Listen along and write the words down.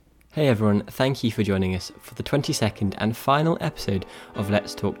Hey everyone, thank you for joining us for the 22nd and final episode of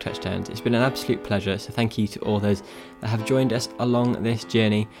Let's Talk Touchdowns. It's been an absolute pleasure, so thank you to all those that have joined us along this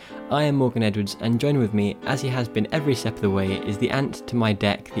journey. I am Morgan Edwards, and joining with me, as he has been every step of the way, is the Ant to my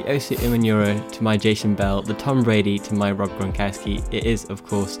Deck, the Osi Umenyiora to my Jason Bell, the Tom Brady to my Rob Gronkowski. It is, of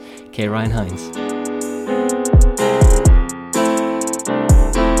course, K. Ryan Hines.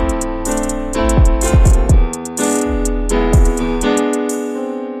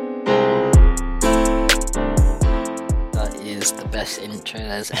 Intro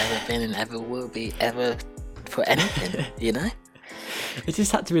there's ever been and ever will be ever for anything, you know? It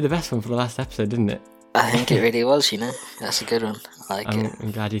just had to be the best one for the last episode, didn't it? I think it really was, you know? That's a good one. I like it.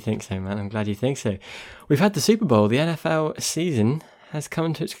 I'm glad you think so, man. I'm glad you think so. We've had the Super Bowl. The NFL season has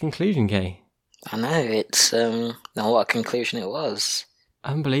come to its conclusion, Kay. I know, it's, what a conclusion it was.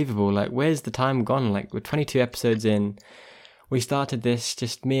 Unbelievable. Like, where's the time gone? Like, we're 22 episodes in. We started this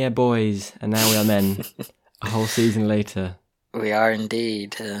just mere boys, and now we are men. A whole season later. We are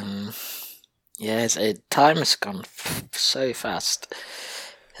indeed. Time has gone so fast.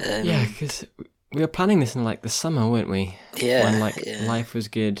 Yeah, because we were planning this in like the summer, weren't we? Yeah. When life was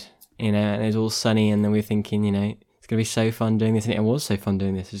good, you know, and it was all sunny, and then we were thinking, you know, it's going to be so fun doing this, and it was so fun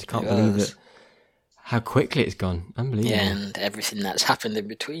doing this. I just can't believe it. How quickly it's gone. Unbelievable. Yeah, and everything that's happened in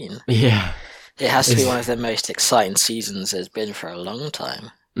between. Yeah. It has to be one of the most exciting seasons there's been for a long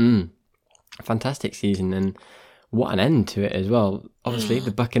time. Fantastic season, and what an end to it as well. Obviously,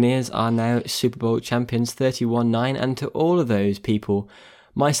 the Buccaneers are now Super Bowl champions, 31-9, and to all of those people,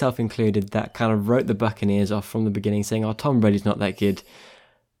 myself included, that kind of wrote the Buccaneers off from the beginning, saying, oh, Tom Brady's not that good.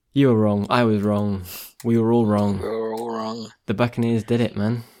 You were wrong. I was wrong. We were all wrong. We were all wrong. The Buccaneers did it,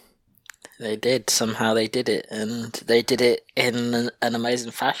 man. They did. Somehow they did it, and they did it in an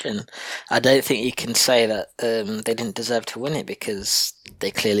amazing fashion. I don't think you can say that they didn't deserve to win it, because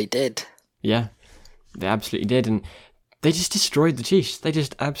they clearly did. Yeah. They absolutely did, and they just destroyed the Chiefs. They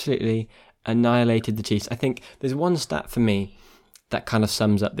just absolutely annihilated the Chiefs. I think there's one stat for me that kind of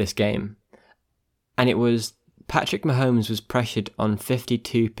sums up this game, and it was Patrick Mahomes was pressured on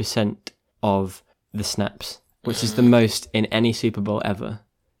 52% of the snaps, which is the most in any Super Bowl ever.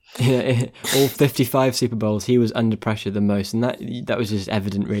 All 55 Super Bowls, he was under pressure the most, and that was just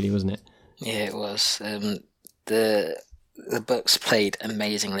evident, really, wasn't it? Yeah, it was. The Bucs played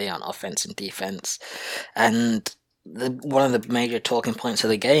amazingly on offense and defense, and one of the major talking points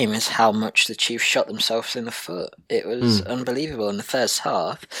of the game is how much the Chiefs shot themselves in the foot. It was unbelievable. In the first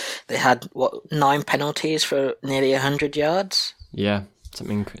half, they had 9 penalties for nearly 100 yards. Yeah,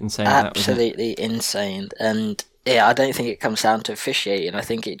 something insane. Absolutely insane. And yeah, I don't think it comes down to officiating. I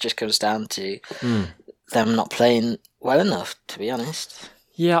think it just comes down to them not playing well enough, to be honest.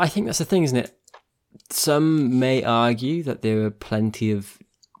 Yeah, I think that's the thing, isn't it? Some may argue that there were plenty of,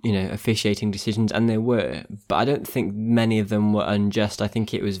 officiating decisions, and there were, but I don't think many of them were unjust. I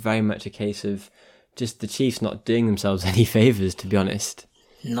think it was very much a case of just the Chiefs not doing themselves any favours, to be honest.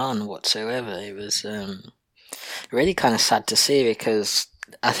 None whatsoever. It was really kind of sad to see, because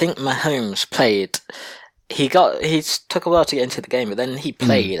I think Mahomes played. He took a while to get into the game, but then he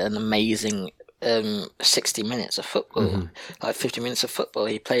played an amazing 60 minutes of football, like 50 minutes of football.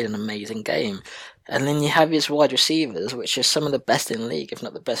 He played an amazing game. And then you have his wide receivers, which are some of the best in the league, if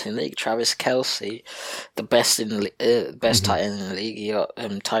not the best in the league. Travis Kelce, the best tight end in the league. You got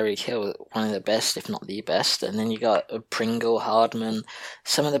Tyreek Hill, one of the best, if not the best. And then you got Pringle, Hardman,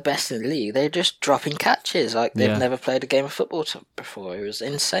 some of the best in the league. They're just dropping catches like they've never played a game of football before. It was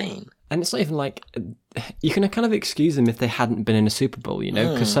insane. And it's not even like, you can kind of excuse them if they hadn't been in a Super Bowl,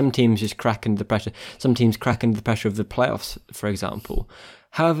 because some teams just crack under the pressure. Some teams crack under the pressure of the playoffs, for example.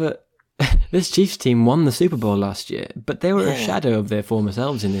 However, this Chiefs team won the Super Bowl last year, but they were a shadow of their former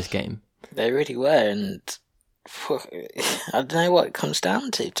selves in this game. They really were, and I don't know what it comes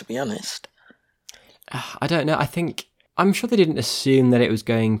down to be honest. I don't know. I'm sure they didn't assume that it was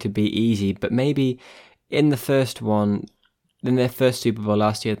going to be easy, but maybe in their first Super Bowl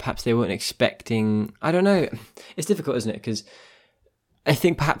last year, perhaps they weren't expecting. I don't know. It's difficult, isn't it? Because I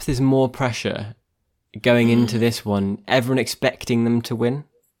think perhaps there's more pressure going into this one, everyone expecting them to win.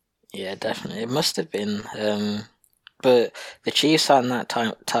 Yeah, definitely. It must have been. But the Chiefs aren't that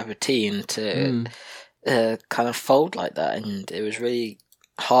type of team to kind of fold like that, and it was really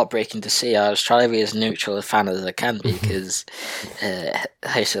heartbreaking to see. I was trying to be as neutral a fan as I can be, because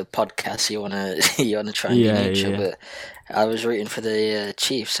host of a podcast, you wanna try and be neutral. But I was rooting for the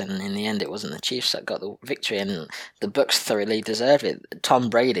Chiefs, and in the end, it wasn't the Chiefs that got the victory, and the Bucs thoroughly deserved it. Tom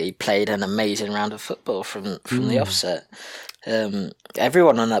Brady played an amazing round of football from the offset.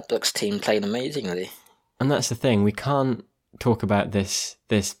 Everyone on that Bucs team played amazingly. And that's the thing, we can't talk about this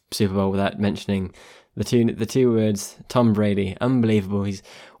Super Bowl without mentioning the two words Tom Brady. Unbelievable. He's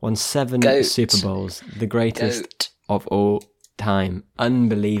won 7 Goat. Super Bowls, the greatest Goat. of all time.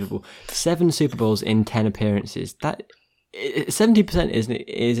 Unbelievable. 7 Super Bowls in 10 appearances. That 70%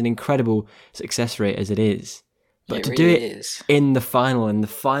 is an incredible success rate as it is. But It to really do it is. in the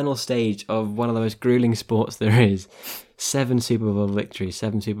final stage of one of the most grueling sports there is, 7 Super Bowl victories,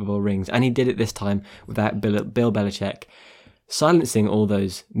 7 Super Bowl rings, and he did it this time without Bill Belichick, silencing all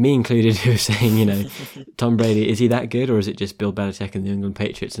those, me included, who were saying, Tom Brady, is he that good, or is it just Bill Belichick and the New England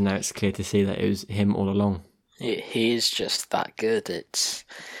Patriots? And now it's clear to see that it was him all along. He is just that good. It's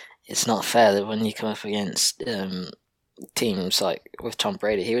not fair that when you come up against teams like with Tom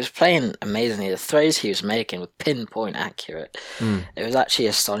Brady, he was playing amazingly. The throws he was making were pinpoint accurate. It was actually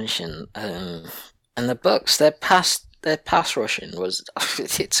astonishing. And the Bucs, their pass rushing was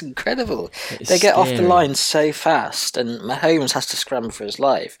it's incredible. They get off the scary. line so fast, and Mahomes has to scramble for his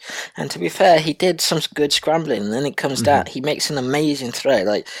life. And to be fair, he did some good scrambling, and then it comes down. He makes an amazing throw.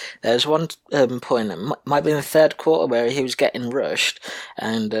 Like there was one point, it might be in the third quarter, where he was getting rushed,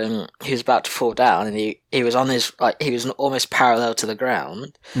 and he was about to fall down, and he was on his he was almost parallel to the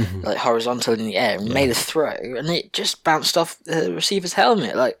ground, like horizontal in the air, and made a throw, and it just bounced off the receiver's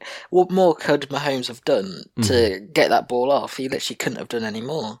helmet. Like what more could Mahomes have done to get that ball off? He literally couldn't have done any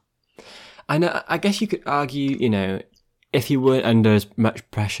more. I know. I guess you could argue, if he weren't under as much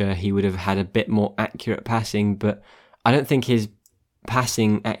pressure, he would have had a bit more accurate passing. But I don't think his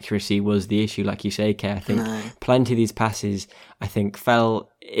passing accuracy was the issue, like you say, Kay. I think plenty of these passes,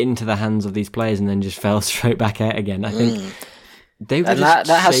 fell into the hands of these players and then just fell straight back out again. I think they were And just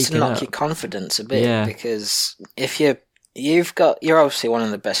that has to shaken knock up. your confidence a bit, because if you're obviously one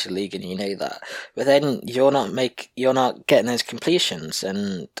of the best in the league, and you know that, but then you're not getting those completions,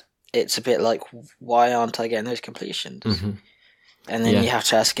 and it's a bit like, why aren't I getting those completions? And then you have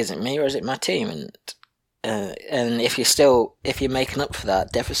to ask, is it me or is it my team? And if you're making up for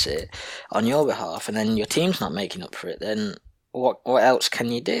that deficit on your behalf, and then your team's not making up for it, then what else can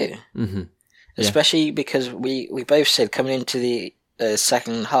you do? Especially because we both said coming into the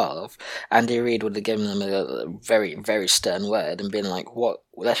second half, Andy Reid would have given them a very, very stern word and been like, "What?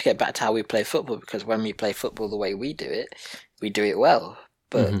 Let's get back to how we play football, because when we play football the way we do it well."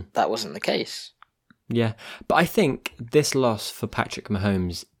 But that wasn't the case. Yeah, but I think this loss for Patrick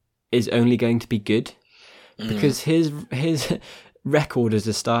Mahomes is only going to be good, because his record as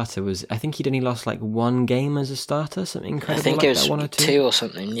a starter was, I think he'd only lost like 1 game as a starter, something incredible. I think like it was that, 1 or 2. 2 or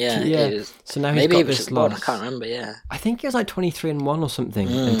something. Yeah. It was, So now he's maybe got it was this 1. I loss. can't remember. Yeah. I think it was like 23-1 or something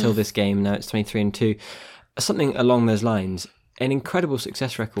until this game. Now it's 23-2, something along those lines. An incredible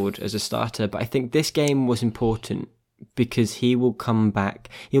success record as a starter, but I think this game was important because he will come back.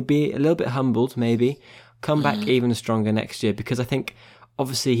 He'll be a little bit humbled, maybe, come back even stronger next year, because I think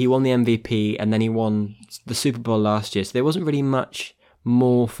obviously he won the MVP and then he won the Super Bowl last year, so there wasn't really much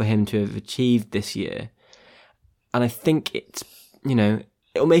more for him to have achieved this year. And I think it's,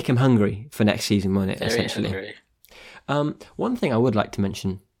 it'll make him hungry for next season, won't it, Very essentially? hungry. One thing I would like to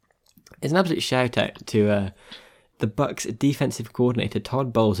mention is an absolute shout out to the Bucs defensive coordinator,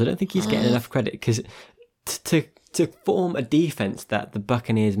 Todd Bowles. I don't think he's getting enough credit, because to form a defense that the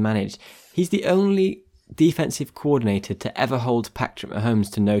Buccaneers managed, he's the only defensive coordinator to ever hold Patrick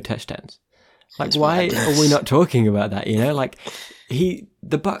Mahomes to no touchdowns. Like, why are we not talking about that? The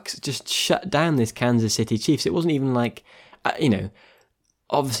Bucs just shut down this Kansas City Chiefs. It wasn't even like,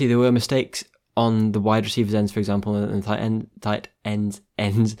 obviously there were mistakes on the wide receivers ends, for example, and tight ends,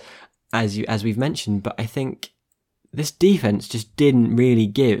 as we've mentioned. But I think this defense just didn't really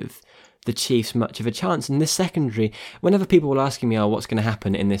give the Chiefs much of a chance. And this secondary, whenever people were asking me, what's going to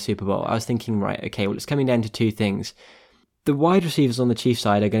happen in this Super Bowl, I was thinking, right, okay, well, it's coming down to 2 things. The wide receivers on the Chiefs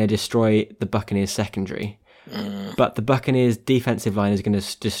side are going to destroy the Buccaneers secondary, but the Buccaneers defensive line is going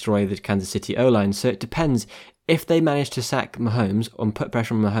to destroy the Kansas City O-line. So it depends. If they manage to sack Mahomes or put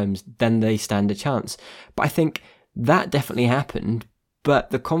pressure on Mahomes, then they stand a chance. But I think that definitely happened. But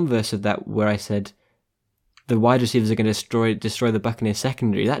the converse of that, where I said the wide receivers are going to destroy the Buccaneers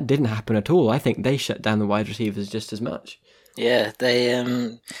secondary, that didn't happen at all. I think they shut down the wide receivers just as much. Yeah,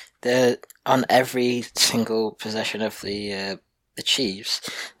 they're on every single possession of the Chiefs.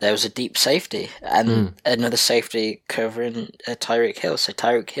 There was a deep safety and another safety covering Tyreek Hill. So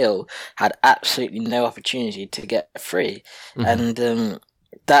Tyreek Hill had absolutely no opportunity to get free, and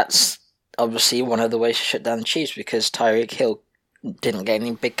that's obviously one of the ways to shut down the Chiefs, because Tyreek Hill didn't get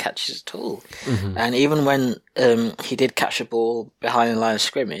any big catches at all. And even when he did catch a ball behind the line of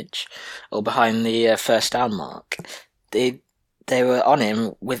scrimmage or behind the first down mark, the they were on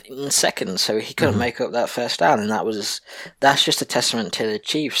him within seconds, so he couldn't make up that first down, and that's just a testament to the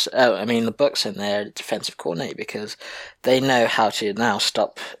Chiefs. The Bucks and their defensive coordinator, because they know how to now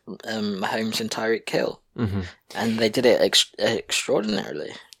stop Mahomes and Tyreek Hill, and they did it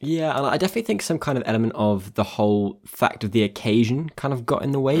extraordinarily. Yeah, and I definitely think some kind of element of the whole fact of the occasion kind of got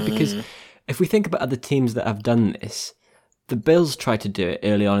in the way, because if we think about other teams that have done this, the Bills tried to do it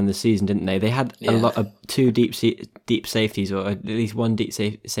early on in the season, didn't they? They had a lot of two deep safeties, or at least one deep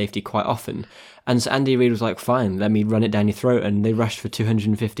safety quite often. And so Andy Reid was like, fine, let me run it down your throat. And they rushed for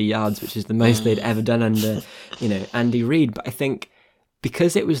 250 yards, which is the most they'd ever done under, Andy Reid. But I think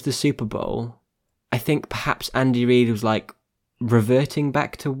because it was the Super Bowl, I think perhaps Andy Reid was like reverting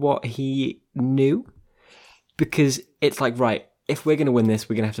back to what he knew. Because it's like, right, if we're going to win this,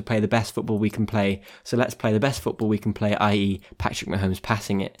 we're going to have to play the best football we can play. So let's play the best football we can play, i.e. Patrick Mahomes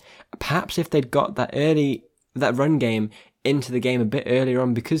passing it. Perhaps if they'd got that run game into the game a bit earlier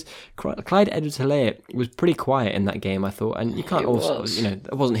on, because Clyde Edwards-Helaire was pretty quiet in that game, I thought. And you can't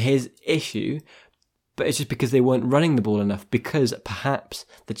that wasn't his issue, but it's just because they weren't running the ball enough, because perhaps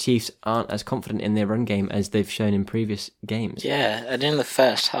the Chiefs aren't as confident in their run game as they've shown in previous games. Yeah, and in the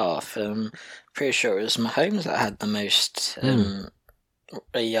first half, pretty sure it was Mahomes that had the most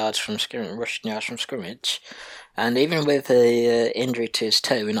rushing yards from scrimmage. And even with the injury to his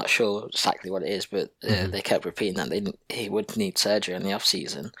toe, we're not sure exactly what it is, but they kept repeating that he would need surgery in the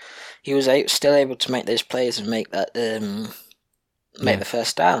off-season. He was still able to make those plays and make that the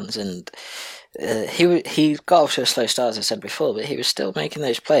first downs. And he got off to a slow start, as I said before, but he was still making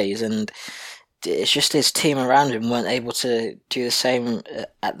those plays, and it's just his team around him weren't able to do the same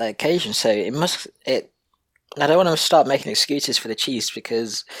at the occasion. So I don't want to start making excuses for the Chiefs,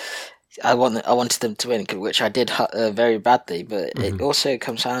 because I wanted them to win, which I did very badly. But it also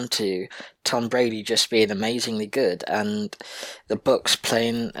comes down to Tom Brady just being amazingly good, and the Bucks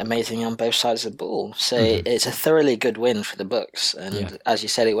playing amazing on both sides of the ball. So it's a thoroughly good win for the Bucks. And as you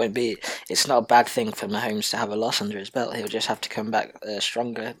said, it's not a bad thing for Mahomes to have a loss under his belt. He'll just have to come back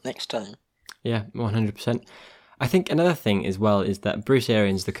stronger next time. Yeah, 100%. I think another thing as well is that Bruce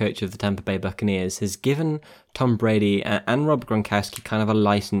Arians, the coach of the Tampa Bay Buccaneers, has given Tom Brady and Rob Gronkowski kind of a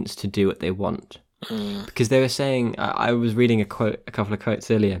license to do what they want. Because they were saying, I was reading a couple of quotes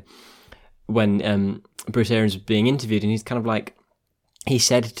earlier, when Bruce Arians was being interviewed, and he's kind of like, he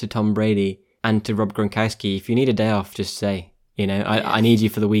said to Tom Brady and to Rob Gronkowski, if you need a day off, just say, I need you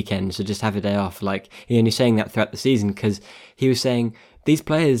for the weekend, so just have a day off. Like, he's saying that throughout the season, because he was saying, these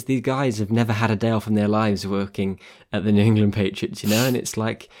guys have never had a day off in their lives working at the New England Patriots, and it's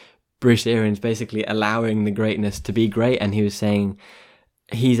like Bruce Arians basically allowing the greatness to be great, and he was saying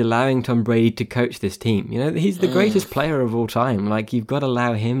he's allowing Tom Brady to coach this team. He's the greatest player of all time. Like, you've got to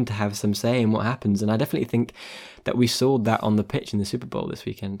allow him to have some say in what happens, and I definitely think that we saw that on the pitch in the Super Bowl this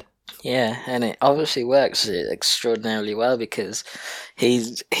weekend. Yeah, and it obviously works extraordinarily well, because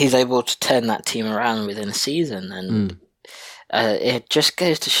he's able to turn that team around within a season, and it just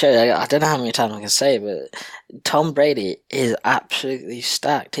goes to show, I don't know how many times I can say it, but Tom Brady is absolutely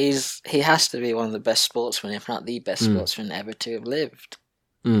stacked. He has to be one of the best sportsmen, if not the best sportsman ever to have lived.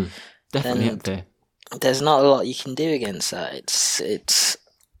 Definitely up there. There's not a lot you can do against that. It's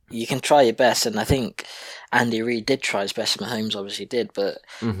you can try your best, and I think Andy Reid did try his best. Mahomes obviously did, but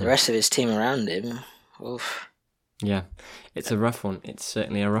the rest of his team around him, oof. Yeah, it's a rough one. It's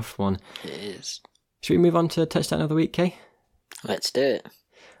certainly a rough one. It is. Should we move on to touchdown of the week, Kay? Let's do it.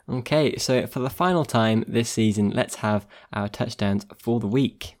 Okay, so for the final time this season, let's have our touchdowns for the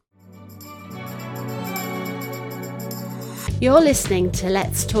week. You're listening to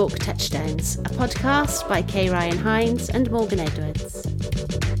Let's Talk Touchdowns, a podcast by Kay Ryan Hines and Morgan Edwards.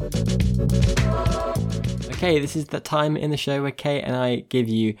 Okay, this is the time in the show where Kay and I give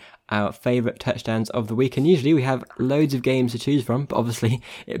you our favourite touchdowns of the week, and usually we have loads of games to choose from, but obviously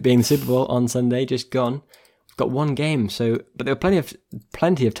it being the Super Bowl on Sunday, just gone, we've got one game, but there were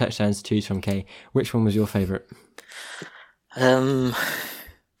plenty of touchdowns to choose from, Kay. Which one was your favourite?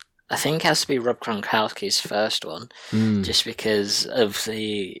 I think it has to be Rob Gronkowski's first one, just because of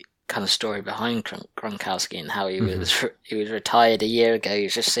the kind of story behind Gronkowski and how he was retired a year ago. He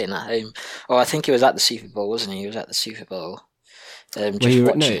was just sitting at home. Oh, I think he was at the Super Bowl, wasn't he? He was at the Super Bowl, watching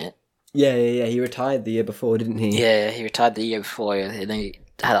it. Yeah. He retired the year before, didn't he? Yeah, he retired the year before, and he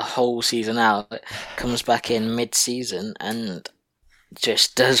had a whole season out. Comes back in mid-season and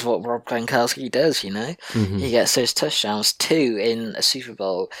just does what Rob Gronkowski does, you know? He gets those touchdowns, 2 in a Super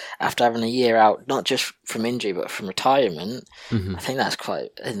Bowl after having a year out, not just from injury, but from retirement. I think that's quite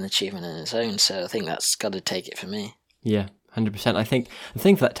an achievement in its own, so I think that's got to take it for me. Yeah, 100%. I think the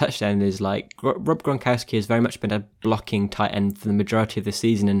thing for that touchdown is like Rob Gronkowski has very much been a blocking tight end for the majority of the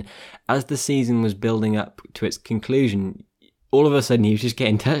season, and as the season was building up to its conclusion, all of a sudden he was just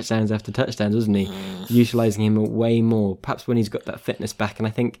getting touchdowns after touchdowns, wasn't he? Utilising him way more, perhaps when he's got that fitness back. And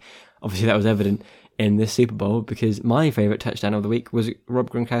I think obviously that was evident in this Super Bowl, because my favourite touchdown of the week was Rob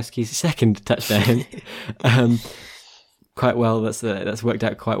Gronkowski's second touchdown. Quite well, that's worked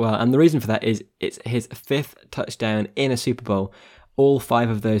out quite well. And the reason for that is it's his 5th touchdown in a Super Bowl. All 5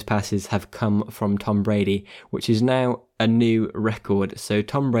 of those passes have come from Tom Brady, which is now a new record. So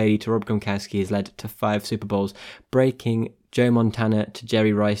Tom Brady to Rob Gronkowski has led to 5 Super Bowls, breaking Joe Montana to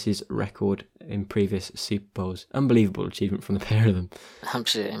Jerry Rice's record in previous Super Bowls. Unbelievable achievement from the pair of them.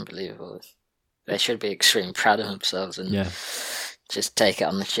 Absolutely unbelievable. They should be extremely proud of themselves and just take it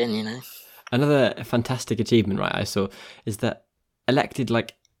on the chin, you know. Another fantastic achievement, right, I saw, is that elected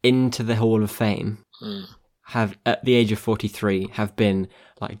like into the Hall of Fame have, at the age of 43, have been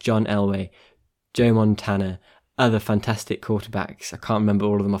like John Elway, Joe Montana, other fantastic quarterbacks. I can't remember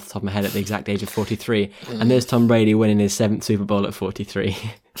all of them off the top of my head at the exact age of 43. And there's Tom Brady winning his 7th Super Bowl at 43.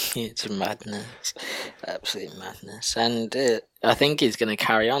 It's madness. Absolute madness. And I think he's going to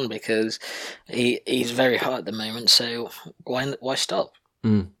carry on because he's very hot at the moment, so why stop?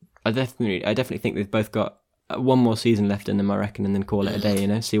 I definitely think they've both got one more season left in them, I reckon, and then call it a day. You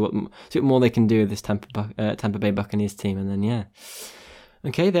know, see what more they can do with this Tampa Bay Buccaneers team, and then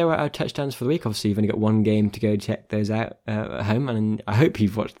Okay, there were our touchdowns for the week. Obviously, you've only got one game to go check those out at home, and I hope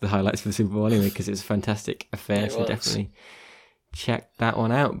you've watched the highlights for the Super Bowl anyway, because it's a fantastic affair. So definitely check that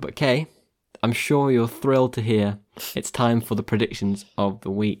one out. But Kay, I'm sure you're thrilled to hear it's time for the predictions of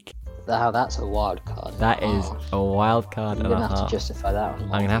the week. Wow, that's a wild card. That is a wild card. You're going to have to justify that one. I'm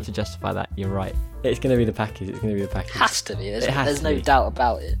going to have to justify that. You're right. It's going to be the Packers. Has to be. There's no doubt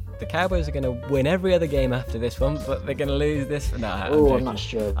about it. The Cowboys are going to win every other game after this one, but they're going to lose this one. I'm not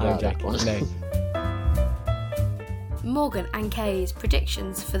sure about that one. No. Morgan and Kay's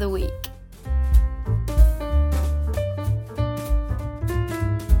predictions for the week.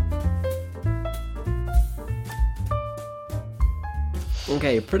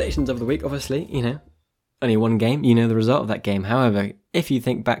 Okay, predictions of the week, obviously, only one game, the result of that game. However, if you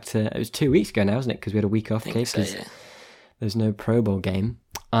think back to, it was 2 weeks ago now, isn't it? Because we had a week off, because there's no Pro Bowl game.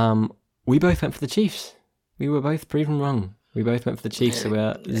 We both went for the Chiefs. We were both proven wrong. We both went for the Chiefs, so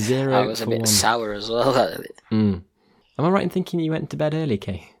we're 0 for 1. I was a bit sour as well. Am I right in thinking you went to bed early,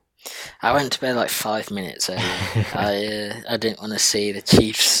 Kay? I went to bed like 5 minutes early. I didn't want to see the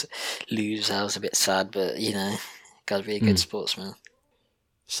Chiefs lose. I was a bit sad, but, got to be a good sportsman.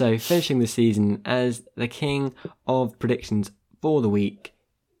 So, finishing the season as the king of predictions for the week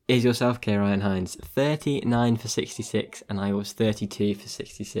is yourself, Kay Ryan Hines. 39 for 66, and I was 32 for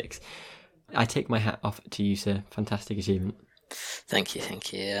 66. I take my hat off to you, sir. Fantastic achievement. Thank you.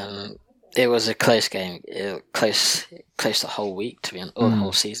 It was a close game, close the whole week, to be honest, or the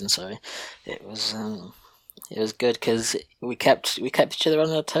whole season. Sorry, it was good because we kept each other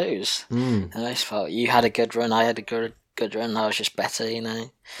on our toes. The most part, you had a good run, I had a good run. I was just better,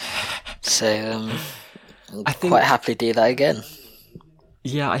 So I think quite happily do that again.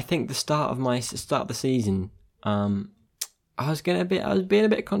 Yeah, I think the start of the season, I was being a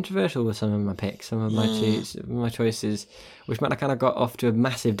bit controversial with some of my picks, some of my choices, which meant I kind of got off to a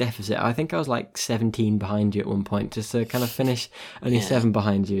massive deficit. I think I was like 17 behind you at one point. Just to kind of finish only 7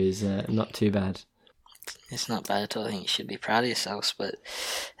 behind you is not too bad. It's not bad at all. I think you should be proud of yourselves, but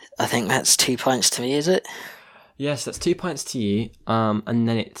I think that's 2 points to me, is it? Yes, that's 2 points to you. And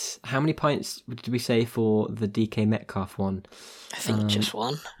then it's, how many points did we say for the DK Metcalf one? I think just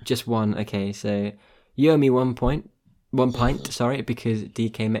one. Just one, okay. So you owe me 1 point. 1 pint, sorry, because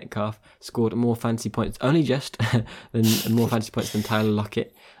DK Metcalf scored more fantasy points, only just, more fantasy points than Tyler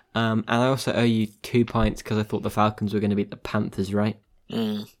Lockett. And I also owe you 2 pints because I thought the Falcons were going to beat the Panthers, right?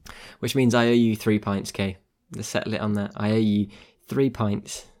 Which means I owe you 3 pints, Kay. Let's settle it on that. I owe you 3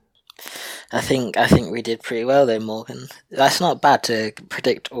 pints. I think we did pretty well though, Morgan. That's not bad to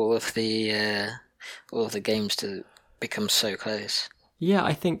predict all of the games to become so close. Yeah,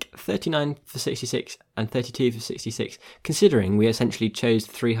 I think 39 for 66 and 32 for 66, considering we essentially chose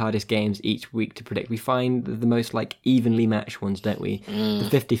the 3 hardest games each week to predict. We find the most evenly matched ones, don't we? The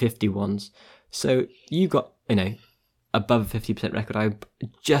 50-50 ones. So you got, above 50% record. I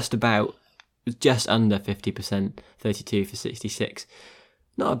just under 50%, 32 for 66.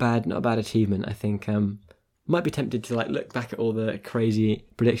 Not a bad achievement, I think. Might be tempted to look back at all the crazy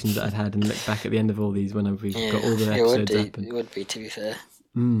predictions that I'd had and look back at the end of all these when we've got all the episodes up. It would be, to be fair.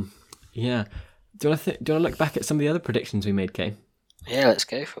 Yeah. Do you want to look back at some of the other predictions we made, Kay? Yeah, let's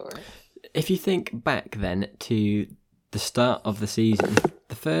go for it. If you think back then to the start of the season,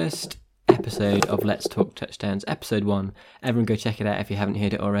 the first episode of Let's Talk Touchdowns, episode 1. Everyone go check it out if you haven't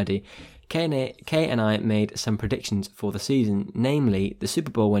heard it already. Kay and I made some predictions for the season, namely the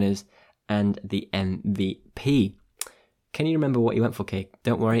Super Bowl winners and the MVP. Can you remember what you went for, Kay?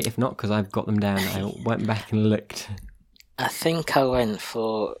 Don't worry, if not, because I've got them down. I went back and looked. I think I went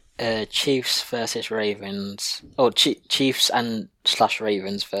for Chiefs versus Ravens. Or Chiefs and /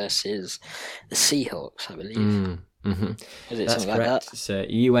 Ravens versus the Seahawks, I believe. Mm-hmm. Is it That's something correct. like that? So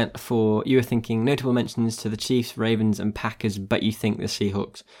you were thinking notable mentions to the Chiefs, Ravens and Packers, but you think the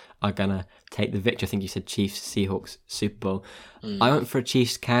Seahawks are going to take the victory. I think you said Chiefs, Seahawks, Super Bowl. I went for a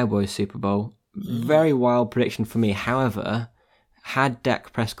Chiefs, Cowboys Super Bowl. Very wild prediction for me. However, had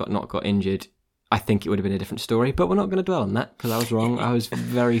Dak Prescott not got injured, I think it would have been a different story, but we're not going to dwell on that because I was wrong. I was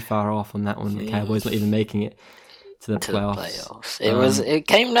very far off on that one. The Cowboys not even making it to the playoffs. It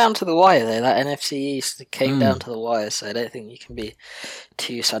came down to the wire though. That NFC East came down to the wire, so I don't think you can be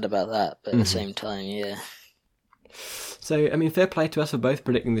too sad about that. But at the same time, yeah. So, I mean, fair play to us for both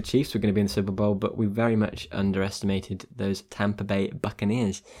predicting the Chiefs were going to be in the Super Bowl, but we very much underestimated those Tampa Bay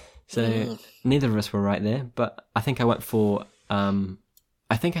Buccaneers. So neither of us were right there, but I think I went for...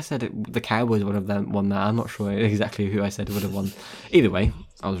 I think I said the Cowboys would have won that. I'm not sure exactly who I said would have won. Either way,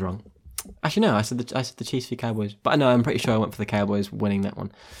 I was wrong. Actually, no, I said the Chiefs v Cowboys, but no, I'm pretty sure I went for the Cowboys winning that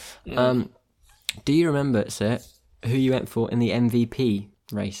one. Do you remember, sir, who you went for in the MVP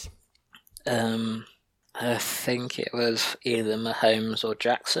race? I think it was either Mahomes or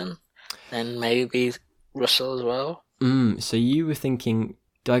Jackson, and maybe Russell as well. So you were thinking,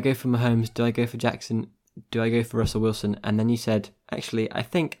 do I go for Mahomes? Do I go for Jackson? Do I go for Russell Wilson? And then you said, actually, I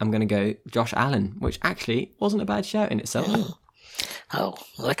think I'm going to go Josh Allen, which actually wasn't a bad shout in itself. Oh,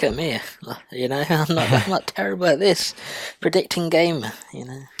 look at me. You know, I'm not terrible at this. Predicting game, you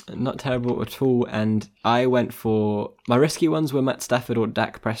know. Not terrible at all. And I went for... My risky ones were Matt Stafford or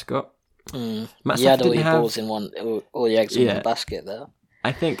Dak Prescott. Matt Stafford had all your balls in one, all your eggs in one basket there.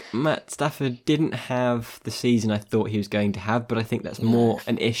 I think Matt Stafford didn't have the season I thought he was going to have, but I think that's more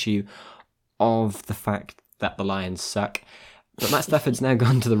an issue of the fact that the Lions suck. But Matt Stafford's now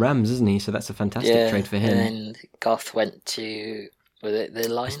gone to the Rams, isn't he? So that's a fantastic trade for him. And Goff went to, was it the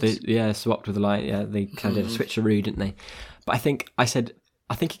Lions? Swapped with the Lions. Yeah, they kind of did a switcheroo, didn't they? But I think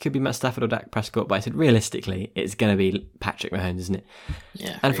it could be Matt Stafford or Dak Prescott, but I said realistically, it's going to be Patrick Mahomes, isn't it?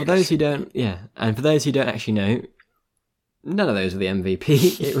 Yeah. And for those who don't actually know, none of those were the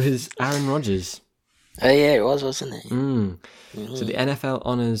MVP. It was Aaron Rodgers. Oh yeah, it was, wasn't it? So the NFL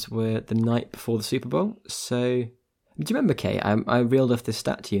honours were the night before the Super Bowl. So, do you remember, Kay? I reeled off this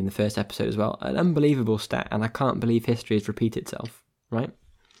stat to you in the first episode as well. An unbelievable stat, and I can't believe history has repeated itself, right?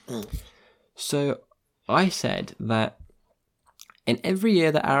 So, I said that in every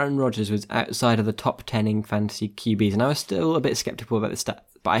year that Aaron Rodgers was outside of the top 10 in fantasy QBs, and I was still a bit sceptical about the stat,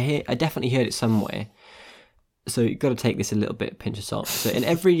 but I definitely heard it somewhere. So you've got to take this a little bit pinch of salt. So in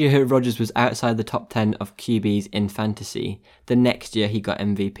every year Rodgers was outside the top 10 of QBs in fantasy, the next year he got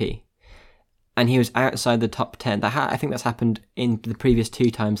MVP. And he was outside the top 10. I think that's happened in the previous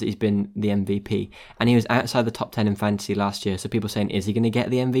 2 times that he's been the MVP. And he was outside the top 10 in fantasy last year. So people saying, is he going to get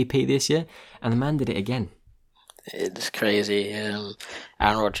the MVP this year? And the man did it again. It's crazy. Aaron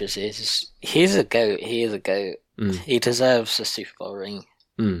Rodgers he's a GOAT. He is a GOAT. He deserves a Super Bowl ring.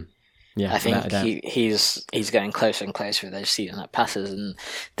 Yeah, I think he's getting closer and closer with those season that passes, and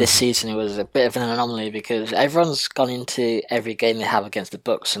this season it was a bit of an anomaly because everyone's gone into every game they have against the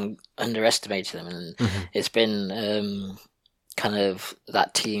Bucs and underestimated them, and it's been kind of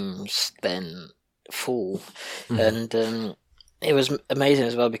that team's then fall, and it was amazing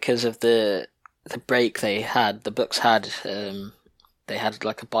as well because of the break they had. The Bucs had. They had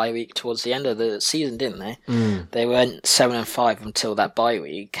like a bye week towards the end of the season, didn't they? They went 7-5 until that bye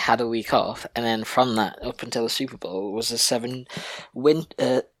week, had a week off, and then from that up until the Super Bowl was a 7 win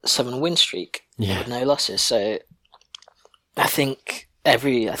streak with no losses. So I think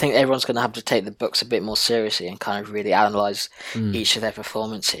everyone's going to have to take the Bucs a bit more seriously and kind of really analyze each of their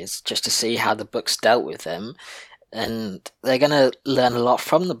performances just to see how the Bucs dealt with them, and they're going to learn a lot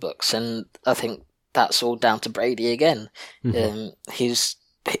from the Bucs. And I think that's all down to Brady again. He has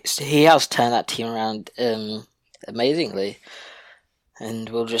turned that team around amazingly, and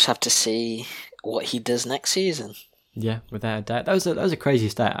we'll just have to see what he does next season. Yeah, without a doubt. That was a crazy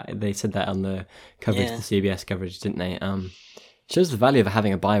stat. They said that on the coverage, the CBS coverage, didn't they? Shows the value of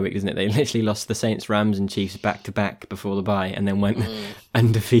having a bye week, doesn't it? They literally lost the Saints, Rams, and Chiefs back to back before the bye, and then went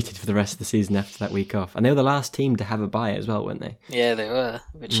undefeated for the rest of the season after that week off. And they were the last team to have a bye as well, weren't they? Yeah, they were.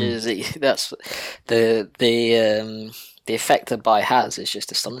 Which is that's the effect the bye has is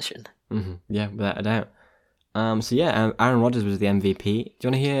just astonishing. Yeah, without a doubt. Aaron Rodgers was the MVP. Do you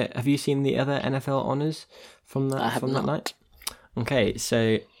want to hear? Have you seen the other NFL honors from that that night? Okay,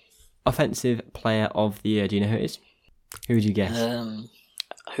 so offensive player of the year. Do you know who it is? Who would you guess?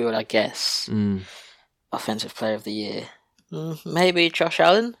 Who would I guess? Offensive player of the year. Maybe Josh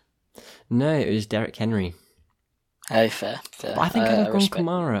Allen? No, it was Derrick Henry. Oh, fair. But I think I've gone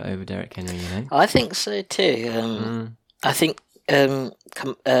Kamara over Derrick Henry, you know? I think so too. I think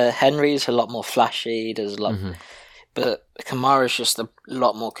Henry's a lot more flashy, does a lot, but Kamara's just a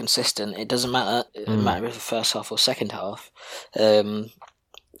lot more consistent. It doesn't matter. It doesn't matter if the first half or second half.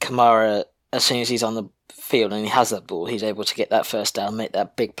 Kamara, as soon as he's on the field and he has that ball, he's able to get that first down, make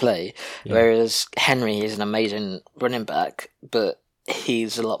that big play. Yeah. Whereas Henry is an amazing running back, but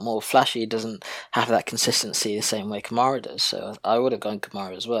he's a lot more flashy. He doesn't have that consistency the same way Kamara does. So I would have gone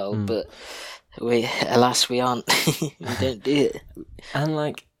Kamara as well, but we aren't. We don't do it. And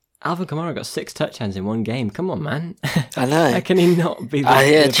like Alvin Kamara got 6 touchdowns in one game. Come on, man. I know. How can he not be?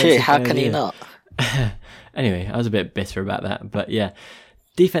 True. How can he not? Anyway, I was a bit bitter about that, but yeah.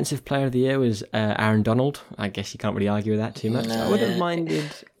 Defensive player of the year was Aaron Donald. I guess you can't really argue with that too much. I would have minded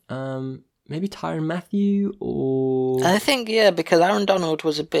maybe Tyrann Mathieu or... I think, because Aaron Donald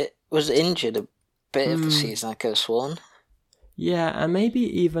was injured a bit of the season, I could have sworn. Yeah, and maybe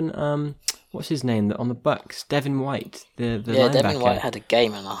even, what's his name, on the Bucks? Devin White, the linebacker. Devin White had a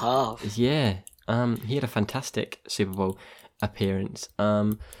game and a half. Yeah, he had a fantastic Super Bowl appearance.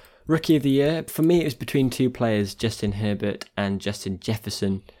 Rookie of the year, for me it was between 2 players, Justin Herbert and Justin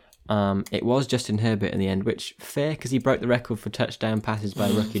Jefferson. It was Justin Herbert in the end, which fair because he broke the record for touchdown passes by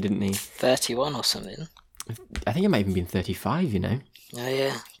a rookie, didn't he? 31 or something. I think it might have even been 35, you know. Oh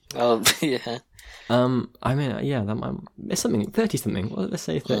yeah. Well, yeah. I mean, that might it's something 30 something. Well, let's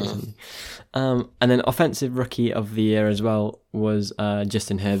say 30 something. And then offensive rookie of the year as well was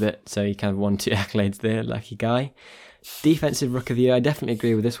Justin Herbert. So he kind of won 2 accolades there, lucky guy. Defensive rookie of the year, I definitely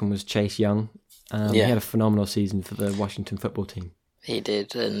agree with this one, was Chase Young. He had a phenomenal season for the Washington football team. He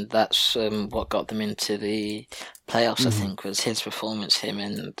did, and that's what got them into the playoffs, I think, was his performance. Him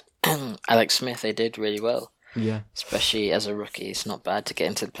and Alex Smith, they did really well. Yeah. Especially as a rookie, it's not bad to get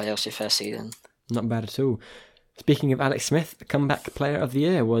into the playoffs your first season. Not bad at all. Speaking of Alex Smith, the comeback player of the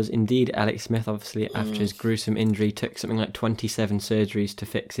year was indeed Alex Smith, obviously, after his gruesome injury. Took something like 27 surgeries to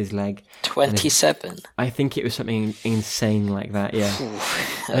fix his leg. 27? I think it was something insane like that, yeah. Ooh,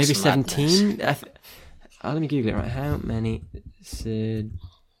 maybe 17? Let me Google it, right? How many surgeries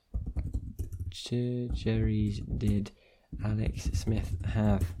did Alex Smith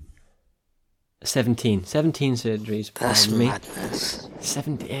have? 17. 17 surgeries. That's madness.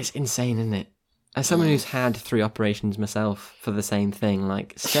 70, it's insane, isn't it? As someone who's had 3 operations myself for the same thing,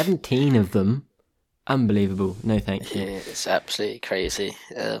 like 17 of them, unbelievable. No thank you. Yeah, it's absolutely crazy.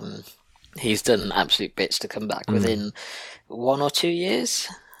 He's done absolute bits to come back within 1 or 2 years.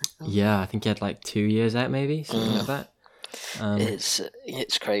 Yeah, I think he had like 2 years out, maybe something like that.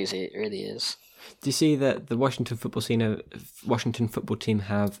 It's crazy. It really is. Do you see that the Washington football team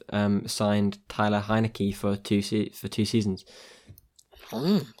have signed Tyler Heineke for 2 seasons?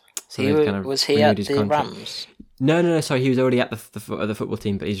 So was he at the Rams? No. Sorry, he was already at the football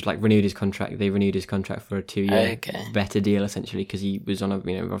team, but he's like renewed his contract. They renewed his contract for a 2-year better deal, essentially, because he was on a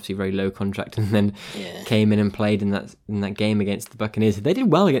obviously very low contract, and then came in and played in that game against the Buccaneers. They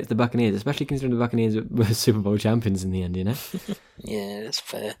did well against the Buccaneers, especially considering the Buccaneers were Super Bowl champions in the end. You know. Yeah, that's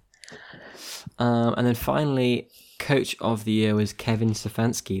fair. And then finally, coach of the year was Kevin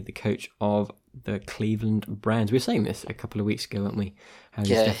Stefanski, the coach of the Cleveland Browns. We were saying this a couple of weeks ago, weren't we? How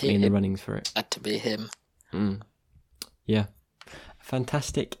he's definitely in the runnings for it. Had to be him. Yeah.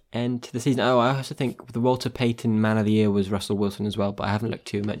 Fantastic end to the season. Oh, I also think the Walter Payton Man of the Year was Russell Wilson as well, but I haven't looked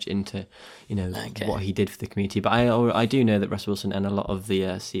too much into, what he did for the community. But I do know that Russell Wilson and a lot of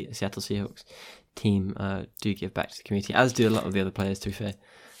the Seattle Seahawks team do give back to the community, as do a lot of the other players, to be fair.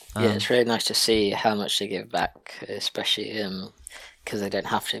 Yeah, it's really nice to see how much they give back, especially because they don't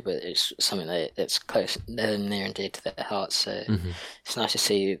have to, but it's something that's close, near and dear to their hearts. So it's nice to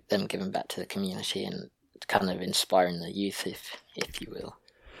see them giving back to the community and kind of inspiring the youth, if you will.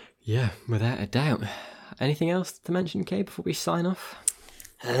 Yeah, without a doubt. Anything else to mention, Kay, before we sign off?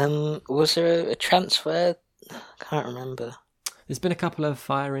 Was there a transfer? I can't remember. There's been a couple of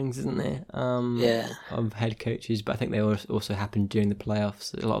firings, isn't there? Of head coaches, but I think they also happened during the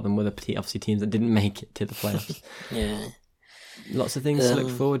playoffs. A lot of them were obviously teams that didn't make it to the playoffs. Yeah. Lots of things to look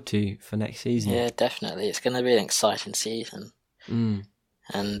forward to for next season. Yeah, definitely. It's going to be an exciting season.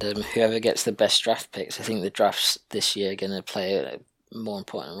 And whoever gets the best draft picks, I think the drafts this year are going to play a more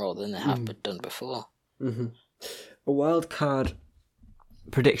important role than they have done before. A wild card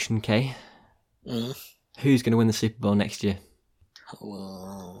prediction, Kay. Who's going to win the Super Bowl next year?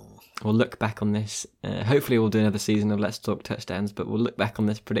 Well, We'll look back on this. Hopefully we'll do another season of Let's Talk Touchdowns, but we'll look back on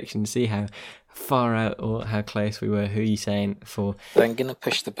this prediction and see how far out or how close we were. Who are you saying for... I'm going to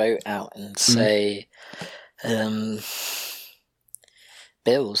push the boat out and say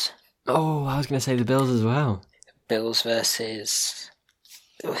Bills. Oh, I was going to say the Bills as well. Bills versus...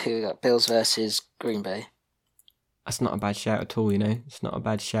 Who we got? Bills versus Green Bay. That's not a bad shout at all, you know. It's not a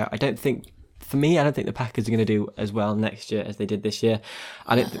bad shout. I don't think the Packers are going to do as well next year as they did this year.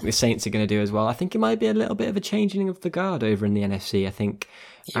 I don't think the Saints are going to do as well. I think it might be a little bit of a changing of the guard over in the NFC. I think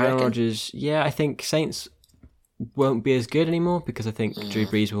Aaron Rodgers... Yeah, I think Saints won't be as good anymore because I think Drew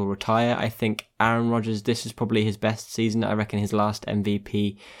Brees will retire. I think Aaron Rodgers, this is probably his best season. I reckon his last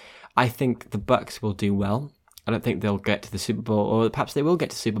MVP. I think the Bucks will do well. I don't think they'll get to the Super Bowl, or perhaps they will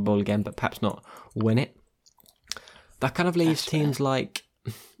get to Super Bowl again, but perhaps not win it. That kind of leaves teams like,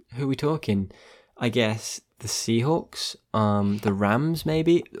 who are we talking? I guess the Seahawks, the Rams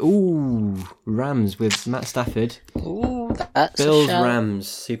maybe. Ooh, Rams with Matt Stafford. Ooh, that's Bills, a shout. Rams,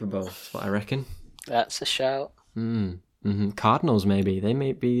 Super Bowl. That's what I reckon. That's a shout. Cardinals maybe. They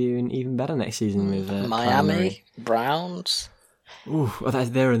may be doing even better next season with Miami, Browns. Ooh, well,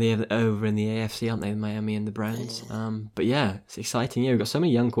 they're over in the AFC, aren't they? Miami and the Browns. But yeah, it's exciting. Yeah, we've got so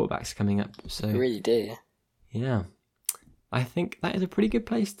many young quarterbacks coming up. So We really do. yeah, I think that is a pretty good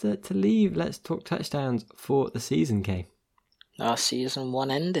place to leave. Let's Talk Touchdowns for the season, Kay. Our season 1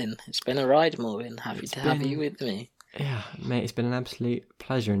 ending. It's been a ride, Morgan. Happy to have you with me. Yeah, mate, it's been an absolute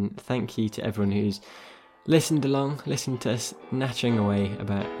pleasure, and thank you to everyone who's listened to us nattering away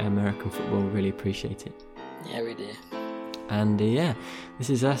about American football. Really appreciate it. Yeah, we do. And yeah, this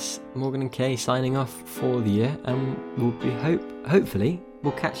is us, Morgan and Kay, signing off for the year, and we'll be hopefully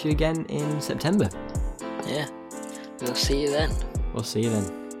we'll catch you again in September. Yeah. We'll see you then. We'll see you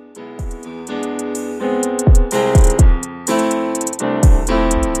then.